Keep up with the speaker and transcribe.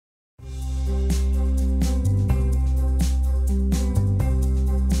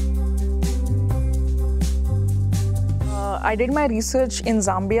I did my research in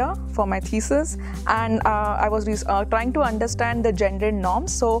Zambia for my thesis, and I was trying to understand the gender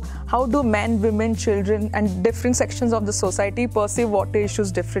norms. So how do men, women, children and different sections of the society perceive water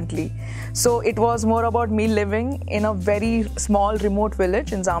issues differently? So it was more about me living in a very small remote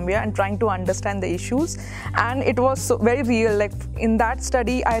village in Zambia and trying to understand the issues. And it was very real. Like in that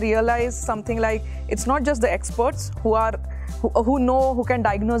study, I realized something like it's not just the experts who can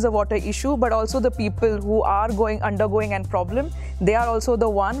diagnose a water issue, but also the people who are undergoing a problem. They are also the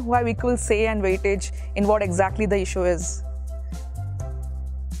one who have equal say and weightage in what exactly the issue is.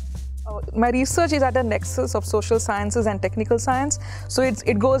 My research is at a nexus of social sciences and technical science. So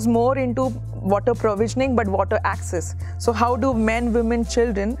it goes more into water provisioning, but water access. So how do men, women,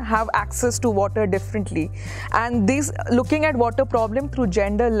 children have access to water differently? And looking at water problem through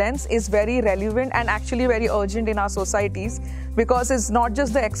gender lens is very relevant and actually very urgent in our societies, because it's not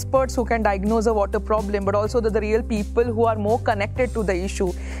just the experts who can diagnose a water problem, but also the real people who are more connected to the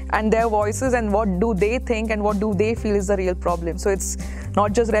issue and their voices and what do they think and what do they feel is the real problem. So it's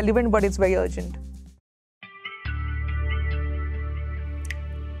not just relevant, but it's very urgent.